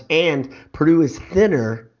as much. And Purdue is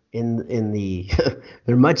thinner in the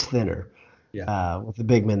they're much thinner with the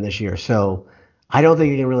big men this year. So I don't think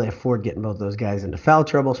you can really afford getting both those guys into foul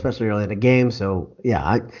trouble, especially early in the game. So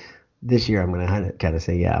yeah, this year I'm going to kind of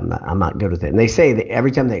say, I'm not good with it. And they say that every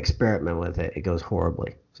time they experiment with it, it goes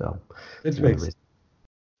horribly. So It makes sense.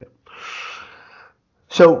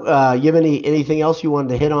 So you have anything else you wanted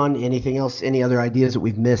to hit on? Anything else? Any other ideas that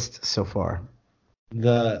we've missed so far?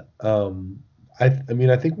 I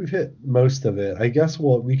think we've hit most of it. I guess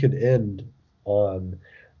we could end on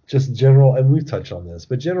just general, and we've touched on this,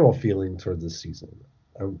 but general feeling towards this season.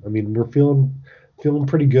 I mean, we're feeling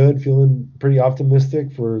pretty good, feeling pretty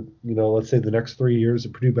optimistic for, let's say the next 3 years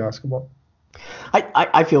of Purdue basketball.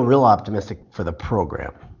 I feel real optimistic for the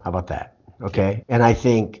program. How about that? Okay. And I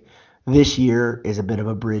think this year is a bit of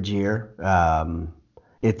a bridge year.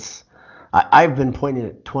 I've been pointing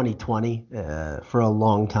at 2020 for a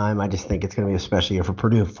long time. I just think it's going to be a special year for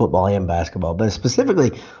Purdue football and basketball, but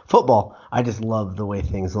specifically football. I just love the way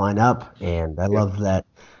things line up, and I love that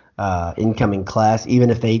incoming class. Even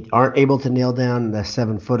if they aren't able to nail down the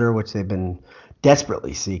 7-footer, which they've been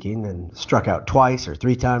desperately seeking and struck out twice or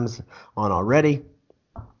 3 times on already,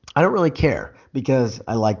 I don't really care because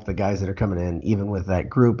I like the guys that are coming in, even with that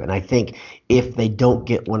group. And I think if they don't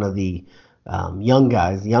get one of the young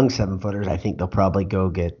guys, young 7-footers, I think they'll probably go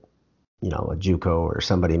get, a JUCO or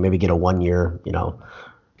somebody, maybe get a 1-year,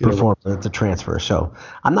 performer at the transfer. So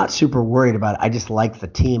I'm not super worried about it. I just like the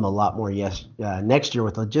team a lot more. Next year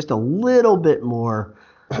with just a little bit more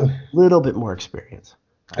experience.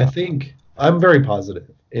 I think I'm very positive,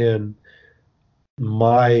 and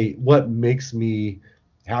what makes me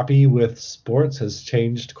happy with sports has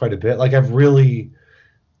changed quite a bit. Like I've really,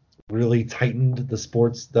 really tightened the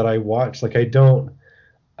sports that I watch. Like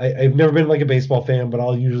I've never been like a baseball fan, but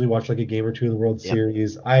I'll usually watch like a game or two of the World Yep.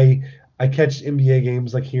 Series. I catch NBA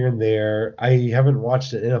games like here and there. I haven't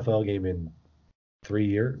watched an NFL game in 3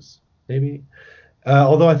 years, maybe.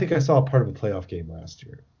 Although I think I saw a part of a playoff game last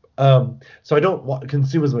year. So I don't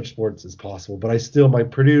consume as much sports as possible, but my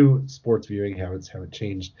Purdue sports viewing habits haven't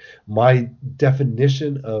changed. My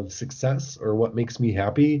definition of success or what makes me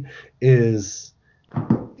happy is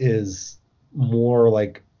is more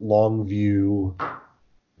like long view.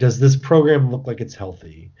 Does this program look like it's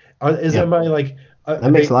healthy? Am Yep. I like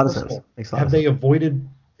That makes a lot of sense. Makes a lot have of they sense. avoided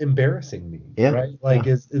embarrassing me? Yeah. Right? Like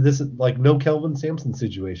Yeah. is this like no Kelvin Sampson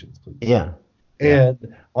situations, please? Yeah. Yeah.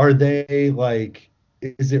 And are they like,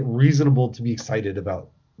 is it reasonable to be excited about,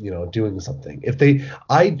 doing something? If they,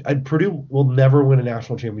 Purdue will never win a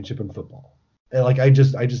national championship in football. And like, I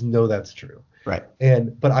just know that's true. Right.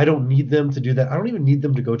 But I don't need them to do that. I don't even need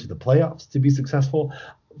them to go to the playoffs to be successful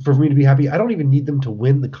for me to be happy. I don't even need them to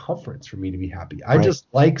win the conference for me to be happy. I Right. just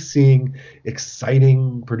like seeing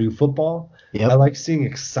exciting Purdue football. I Yep. like seeing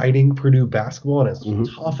exciting Purdue basketball. And as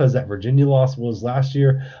Mhm. tough as that Virginia loss was last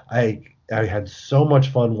year, I had so much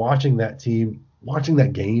fun watching that team, watching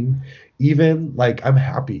that game. Even like I'm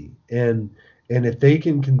happy, and if they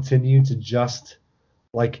can continue to just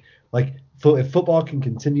like if football can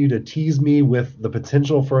continue to tease me with the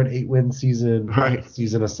potential for an 8-win season, Right.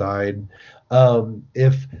 season aside,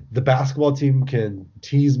 if the basketball team can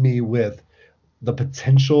tease me with the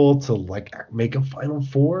potential to like make a Final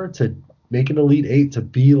Four, to make an Elite Eight, to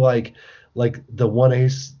be like the 1A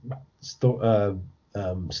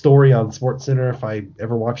story on Sports Center if I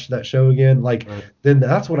ever watched that show again, like Right. then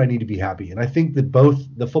that's what I need to be happy. And I think that both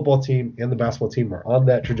the football team and the basketball team are on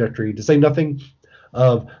that trajectory, to say nothing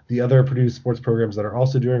of the other Purdue sports programs that are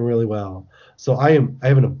also doing really well. So I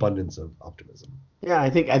have an abundance of optimism. Yeah, I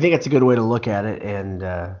think it's a good way to look at it. And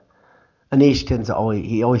Anish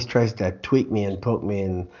he always tries to tweak me and poke me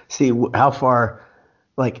and see how far,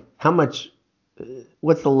 like how much,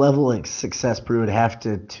 what's the level of success Purdue would have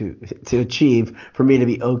to achieve for me to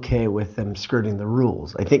be okay with them skirting the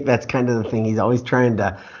rules. I think that's kind of the thing he's always trying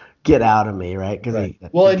to get out of me, right? Because Right. he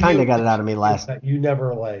Well, he and kind of got it out of me last. you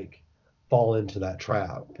never like fall into that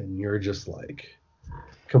trap, and you're just like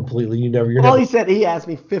completely. You're Well, never. he asked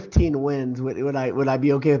me 15 wins. Would I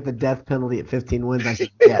be okay with the death penalty at 15 wins? I said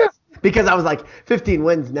yes. Because I was like, 15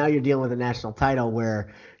 wins, now you're dealing with a national title where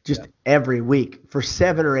just Yeah. every week for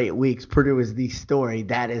 7 or 8 weeks, Purdue is the story.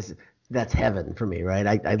 That's heaven for me, right?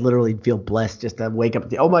 I literally feel blessed just to wake up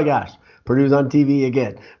and oh my gosh, Purdue's on TV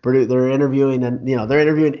again. Purdue, they're interviewing, and they're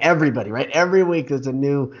interviewing everybody, right? Every week there's a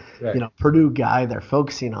new, Right. Purdue guy they're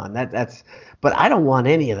focusing on. But I don't want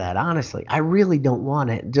any of that, honestly. I really don't want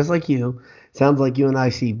it. Just like you, sounds like you and I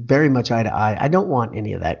see very much eye to eye. I don't want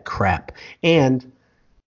any of that crap. And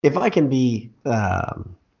if I can be,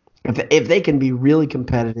 if they can be really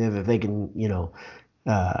competitive, if they can,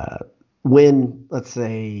 uh, win, let's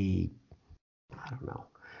say, I don't know,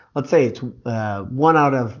 let's say it's one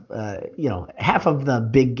out of, half of the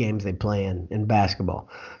big games they play in basketball.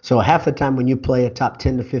 So half the time when you play a top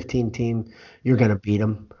 10 to 15 team, you're going to beat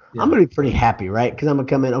them. Yeah. I'm going to be pretty happy, right? Because I'm going to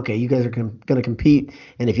come in, okay, you guys are going to compete,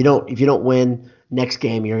 and if you don't win next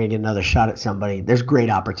game, you're going to get another shot at somebody. There's great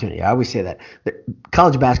opportunity. I always say that.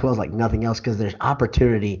 College basketball is like nothing else because there's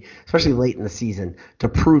opportunity, especially late in the season, to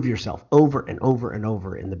prove yourself over and over and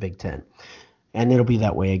over in the Big Ten. And it'll be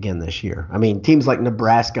that way again this year. I mean, teams like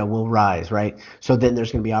Nebraska will rise, right? So then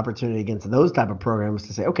there's going to be opportunity against those type of programs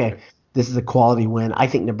to say, okay, this is a quality win. I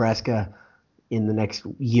think Nebraska in the next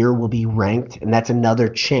year will be ranked, and that's another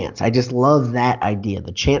chance. I just love that idea,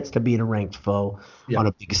 the chance to beat a ranked foe on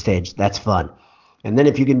a big stage. That's fun. And then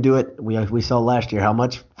if you can do it, we saw last year how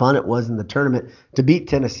much fun it was in the tournament to beat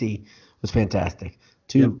Tennessee was fantastic.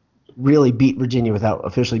 To really beat Virginia without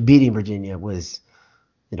officially beating Virginia was,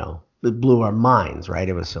 it blew our minds, right?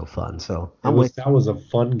 It was so fun. So that was a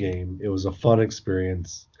fun game. It was a fun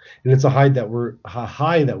experience, and it's a high that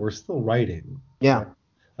we're still riding. Yeah.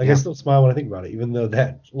 Like I still smile when I think about it, even though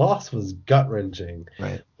that loss was gut wrenching.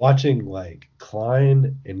 Right. Watching like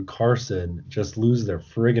Klein and Carson just lose their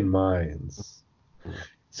friggin' minds.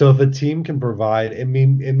 So if a team can provide, I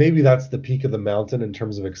mean, and maybe that's the peak of the mountain in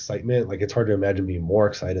terms of excitement. Like it's hard to imagine being more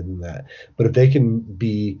excited than that. But if they can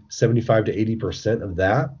be 75 to 80% of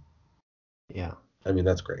that, yeah, I mean,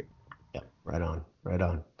 that's great. Yeah, right on.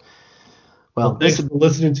 Well, thanks for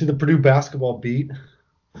listening to the Purdue basketball beat.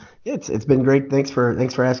 It's been great. Thanks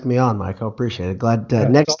for asking me on, Mike. I appreciate it. Glad Yeah,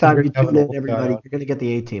 it's next always time you great having tune the in, whole guy everybody, on. you're going to get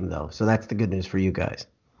the A team though. So that's the good news for you guys.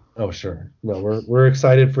 Oh, sure. No, we're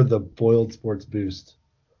excited for the Boiled Sports boost.